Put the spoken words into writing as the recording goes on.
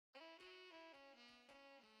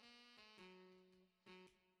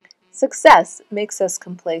Success makes us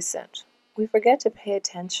complacent. We forget to pay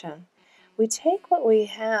attention. We take what we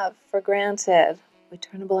have for granted. We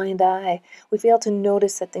turn a blind eye. We fail to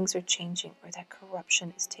notice that things are changing or that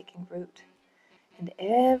corruption is taking root. And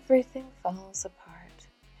everything falls apart.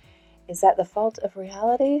 Is that the fault of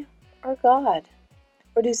reality or God?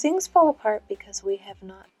 Or do things fall apart because we have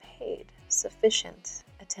not paid sufficient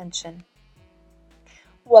attention?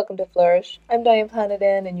 Welcome to Flourish. I'm Diane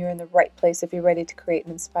Planetan, and you're in the right place if you're ready to create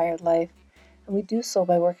an inspired life. And we do so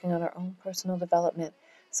by working on our own personal development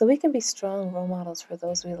so we can be strong role models for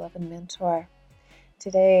those we love and mentor.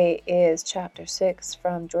 Today is Chapter 6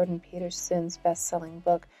 from Jordan Peterson's best-selling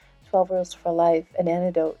book, 12 Rules for Life, An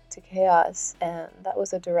Antidote to Chaos. And that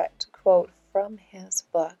was a direct quote from his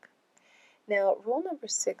book. Now, rule number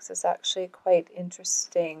 6 is actually quite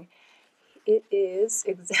interesting. It is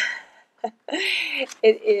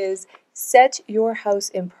set your house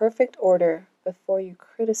in perfect order before you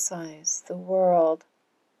criticize the world.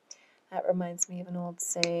 That reminds me of an old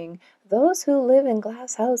saying, those who live in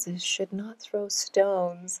glass houses should not throw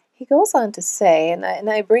stones. He goes on to say, and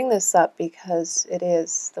I bring this up because it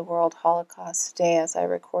is the World Holocaust Day as I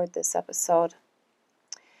record this episode.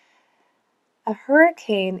 A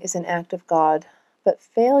hurricane is an act of God, but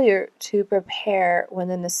failure to prepare when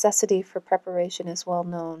the necessity for preparation is well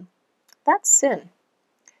known, that's sin.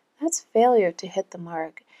 That's failure to hit the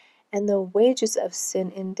mark. And the wages of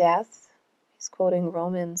sin in death, he's quoting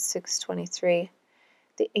Romans 6:23,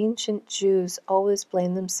 the ancient Jews always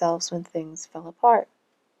blamed themselves when things fell apart.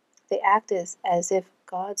 They acted as if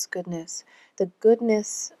God's goodness, the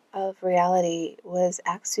goodness of reality, was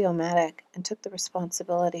axiomatic and took the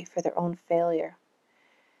responsibility for their own failure.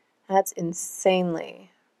 That's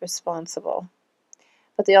insanely responsible.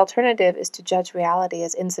 But the alternative is to judge reality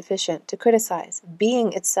as insufficient, to criticize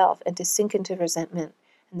being itself, and to sink into resentment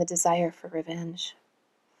and the desire for revenge.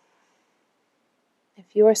 If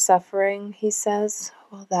you are suffering, he says,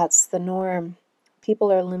 well, that's the norm.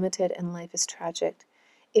 People are limited and life is tragic.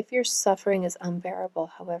 If your suffering is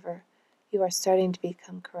unbearable, however, you are starting to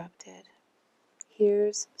become corrupted.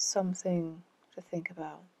 Here's something to think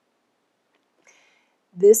about.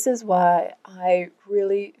 This is why I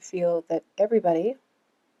really feel that everybody,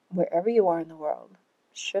 wherever you are in the world,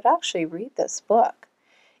 should actually read this book.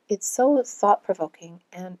 It's so thought-provoking,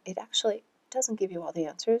 and it actually doesn't give you all the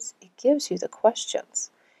answers. It gives you the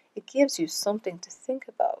questions. It gives you something to think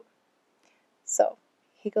about. So,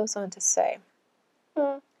 he goes on to say,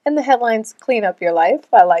 and the headlines clean up your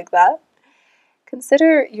life. I like that.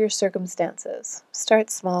 Consider your circumstances. Start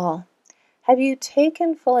small. Have you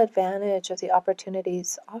taken full advantage of the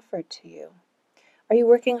opportunities offered to you? Are you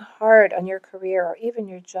working hard on your career or even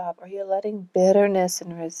your job? Are you letting bitterness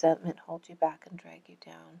and resentment hold you back and drag you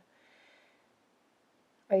down?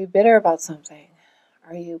 Are you bitter about something?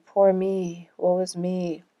 Are you poor me, woe is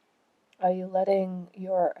me? Are you letting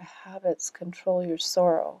your habits control your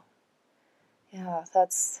sorrow? Yeah,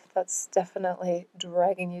 that's definitely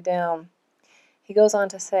dragging you down. He goes on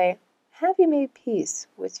to say, have you made peace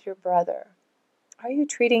with your brother? Are you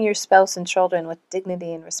treating your spouse and children with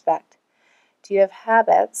dignity and respect? Do you have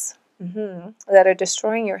habits that are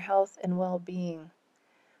destroying your health and well-being?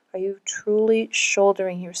 Are you truly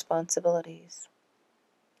shouldering your responsibilities?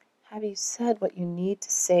 Have you said what you need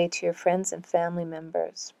to say to your friends and family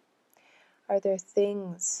members? Are there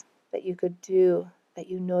things that you could do, that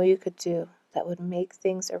you know you could do, that would make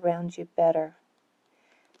things around you better?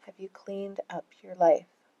 Have you cleaned up your life?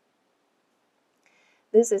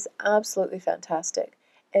 This is absolutely fantastic,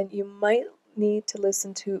 and you might need to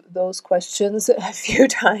listen to those questions a few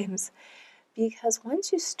times, because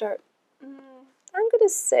once you start, I'm going to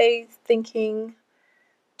say, thinking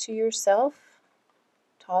to yourself,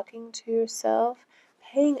 talking to yourself,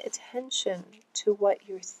 paying attention to what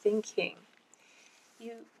you're thinking,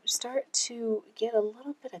 you start to get a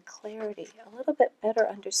little bit of clarity, a little bit better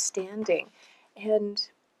understanding. And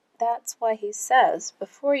that's why he says,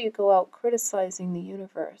 before you go out criticizing the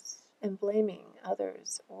universe and blaming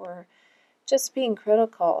others or just being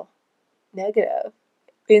critical, negative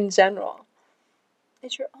in general,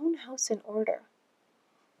 is your own house in order?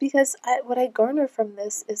 Because what I garner from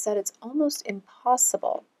this is that it's almost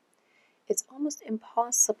impossible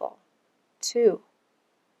to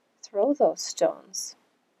throw those stones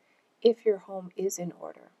if your home is in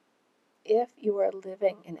order, if you are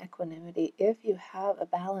living in equanimity, if you have a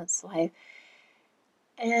balanced life,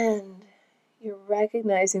 and you're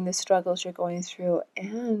recognizing the struggles you're going through,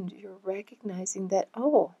 and you're recognizing that,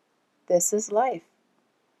 this is life.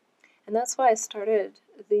 And that's why I started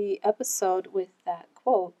the episode with that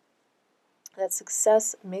quote, that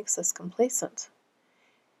success makes us complacent.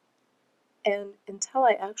 And until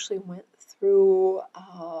I actually went through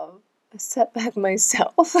a setback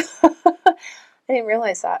myself, I didn't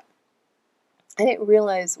realize that. I didn't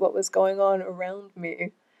realize what was going on around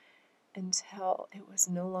me until it was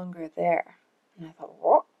no longer there. And I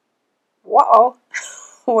thought, whoa,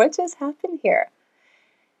 what just happened here?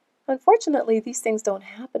 Unfortunately, these things don't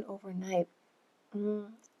happen overnight.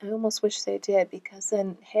 I almost wish they did, because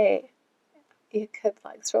then, hey, you could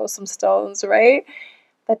like throw some stones, right?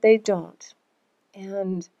 But they don't.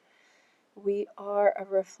 And we are a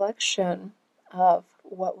reflection of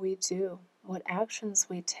what we do, what actions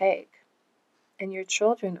we take. And your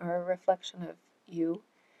children are a reflection of you,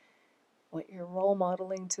 what you're role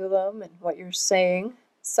modeling to them, and what you're saying.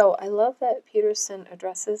 So I love that Peterson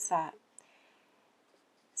addresses that.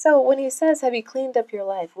 So when he says, have you cleaned up your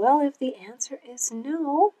life? Well, if the answer is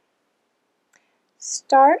no,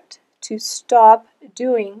 start to stop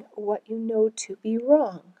doing what you know to be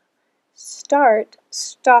wrong. Start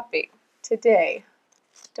stopping today.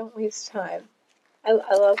 Don't waste time. I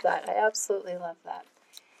love that. I absolutely love that.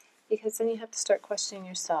 Because then you have to start questioning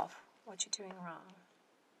yourself what you're doing wrong.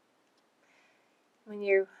 When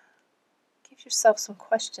you give yourself some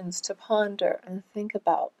questions to ponder and think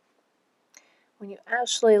about, when you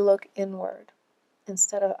actually look inward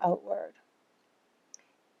instead of outward,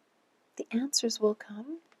 the answers will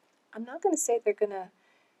come. I'm not going to say they're going to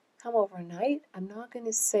come overnight. I'm not going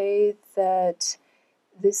to say that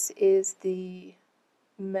this is the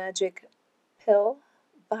magic pill,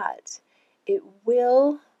 but it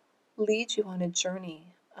will lead you on a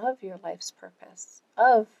journey of your life's purpose,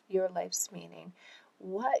 of your life's meaning,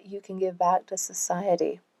 what you can give back to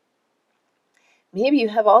society. Maybe you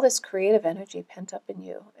have all this creative energy pent up in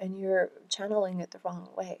you and you're channeling it the wrong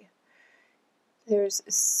way. There's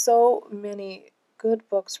so many good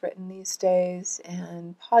books written these days,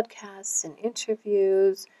 and podcasts and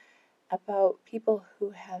interviews about people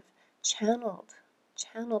who have channeled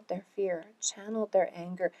their fear, channeled their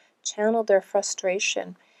anger, channeled their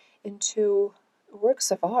frustration into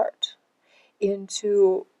works of art,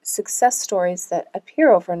 into success stories that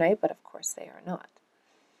appear overnight, but of course they are not.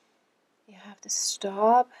 You have to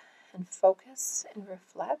stop and focus and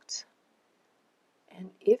reflect.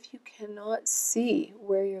 And if you cannot see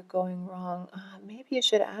where you're going wrong, maybe you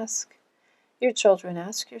should ask your children,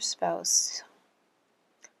 ask your spouse.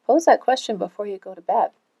 Pose that question before you go to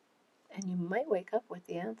bed, and you might wake up with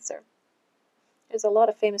the answer. There's a lot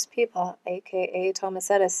of famous people, aka Thomas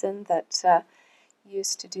Edison, that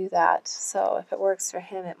used to do that. So if it works for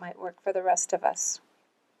him, it might work for the rest of us.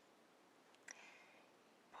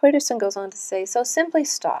 Peterson goes on to say, so simply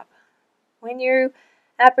stop. When you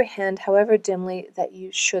apprehend, however dimly, that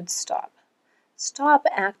you should stop. Stop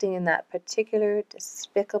acting in that particular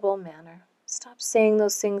despicable manner. Stop saying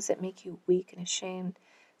those things that make you weak and ashamed.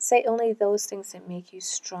 Say only those things that make you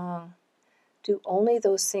strong. Do only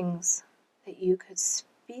those things that you could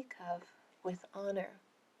speak of with honor.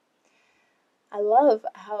 I love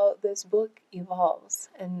how this book evolves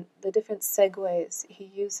and the different segues he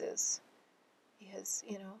uses. Because,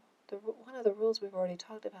 one of the rules we've already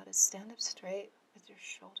talked about is stand up straight with your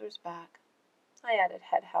shoulders back. I added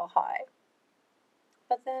head held high.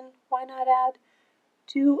 But then why not add,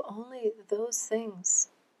 do only those things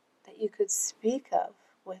that you could speak of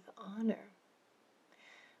with honor?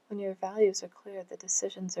 When your values are clear, the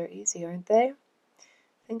decisions are easy, aren't they?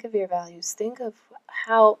 Think of your values. Think of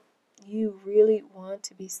how you really want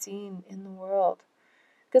to be seen in the world.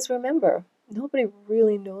 Because remember, nobody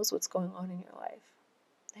really knows what's going on in your life.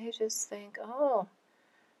 They just think, oh,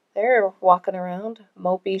 they're walking around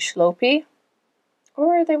mopey schlopey.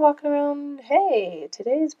 Or are they walking around, hey,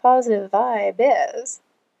 today's positive vibe is.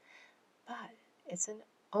 But it's an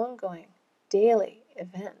ongoing, daily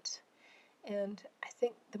event. And I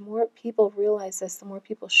think the more people realize this, the more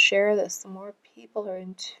people share this, the more people are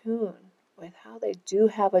in tune with how they do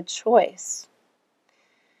have a choice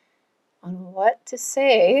on what to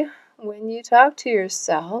say when you talk to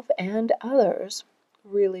yourself and others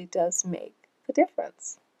really does make a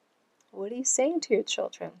difference. What are you saying to your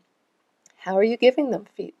children? How are you giving them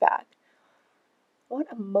feedback? What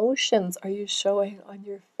emotions are you showing on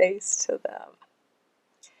your face to them?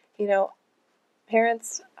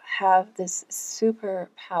 Parents have this super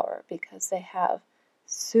power because they have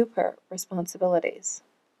super responsibilities.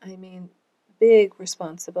 I mean, big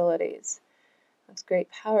responsibilities. With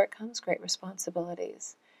great power comes great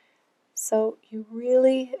responsibilities. So you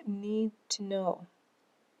really need to know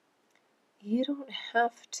you don't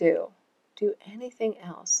have to do anything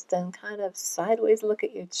else than kind of sideways look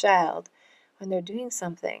at your child when they're doing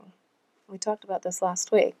something. We talked about this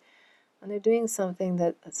last week. When they're doing something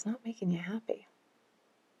that's not making you happy.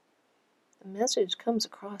 the message comes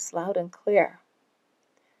across loud and clear.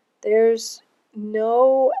 There's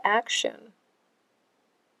no action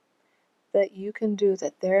that you can do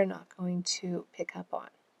that they're not going to pick up on,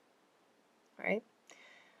 right?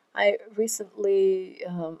 I recently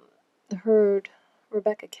heard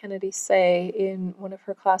Rebecca Kennedy say in one of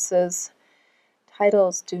her classes,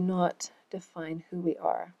 titles do not define who we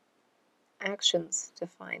are. Actions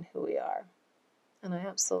define who we are. And I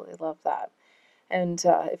absolutely love that. And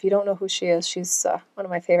if you don't know who she is, she's one of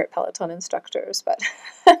my favorite Peloton instructors. But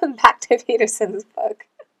back to Peterson's book.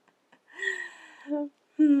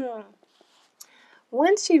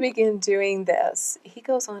 Once you begin doing this, he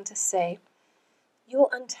goes on to say, you will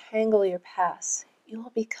untangle your past. You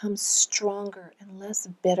will become stronger and less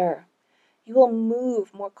bitter. You will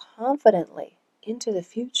move more confidently into the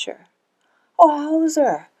future. Oh,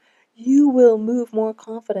 Hauser, you will move more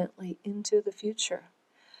confidently into the future.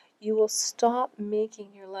 You will stop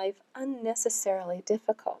making your life unnecessarily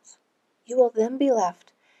difficult. You will then be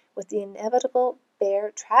left with the inevitable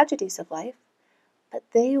bare tragedies of life, but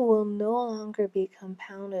they will no longer be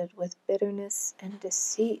compounded with bitterness and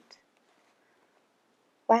deceit.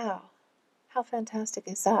 Wow, how fantastic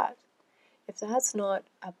is that? If that's not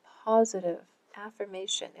a positive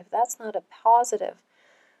affirmation, if that's not a positive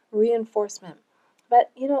reinforcement.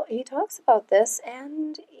 But, he talks about this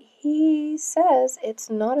and he says it's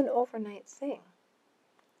not an overnight thing.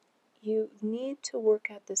 You need to work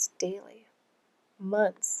at this daily,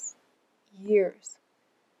 months, years.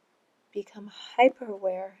 Become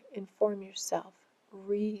hyper-aware, inform yourself,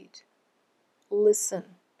 read, listen.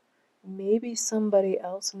 Maybe somebody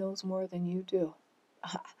else knows more than you do.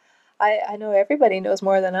 I know everybody knows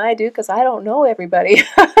more than I do because I don't know everybody.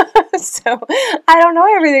 So I don't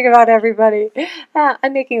know everything about everybody.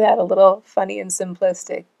 I'm making that a little funny and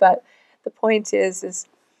simplistic, but the point is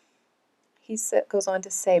he goes on to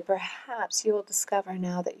say, perhaps you will discover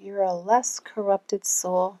now that you're a less corrupted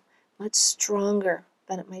soul, much stronger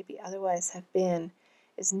than it might be otherwise have been,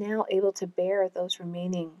 is now able to bear those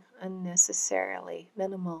remaining unnecessarily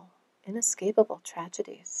minimal, inescapable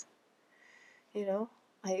tragedies. You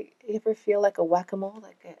ever feel like a whack-a-mole?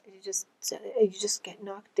 Like you just get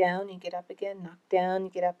knocked down, you get up again, knocked down,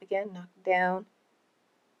 you get up again, knocked down.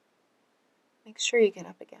 Make sure you get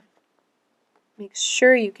up again. Make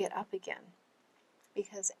sure you get up again.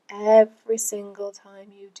 Because every single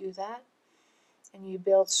time you do that, and you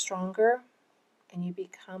build stronger, and you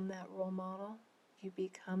become that role model, you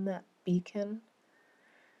become that beacon,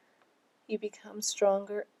 you become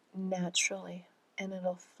stronger naturally, and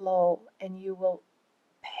it'll flow, and you will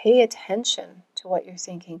pay attention to what you're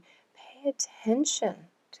thinking. Pay attention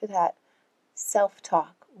to that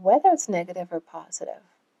self-talk, whether it's negative or positive.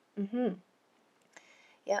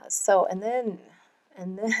 Yeah, so, and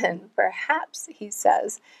then perhaps, he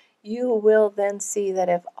says, you will then see that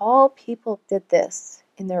if all people did this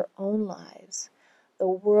in their own lives, the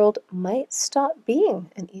world might stop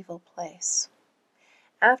being an evil place.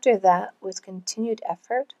 After that, with continued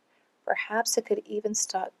effort, perhaps it could even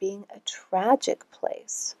stop being a tragic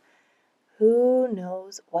place. Who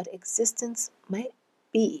knows what existence might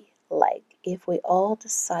be like if we all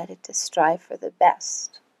decided to strive for the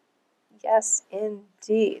best? Yes,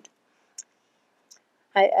 indeed.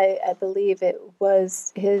 I believe it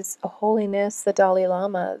was His Holiness the Dalai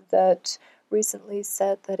Lama that recently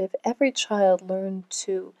said that if every child learned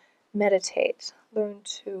to meditate, learn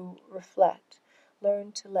to reflect,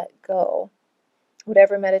 learn to let go,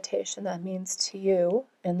 whatever meditation that means to you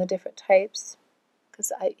and the different types,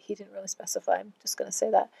 because he didn't really specify, I'm just going to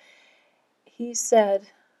say that. He said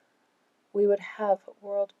we would have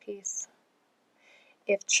world peace.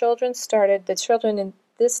 If the children in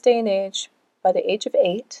this day and age, by the age of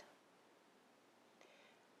 8,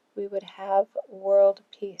 we would have world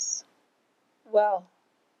peace. Well,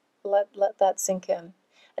 let that sink in.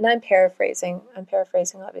 And I'm paraphrasing,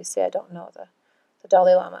 obviously. I don't know the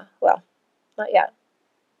Dalai Lama. Well, not yet.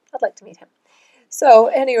 I'd like to meet him. So,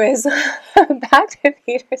 anyways, back to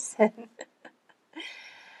Peterson.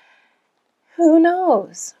 Who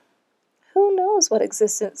knows? Who knows what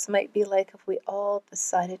existence might be like if we all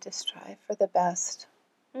decided to strive for the best?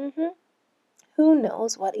 Who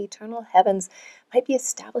knows what eternal heavens might be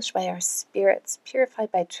established by our spirits,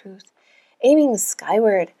 purified by truth, aiming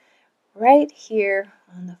skyward, right here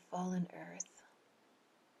on the fallen earth.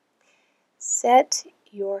 Set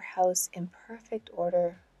your house in perfect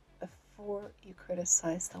order before you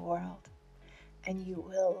criticize the world, and you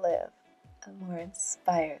will live a more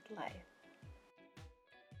inspired life.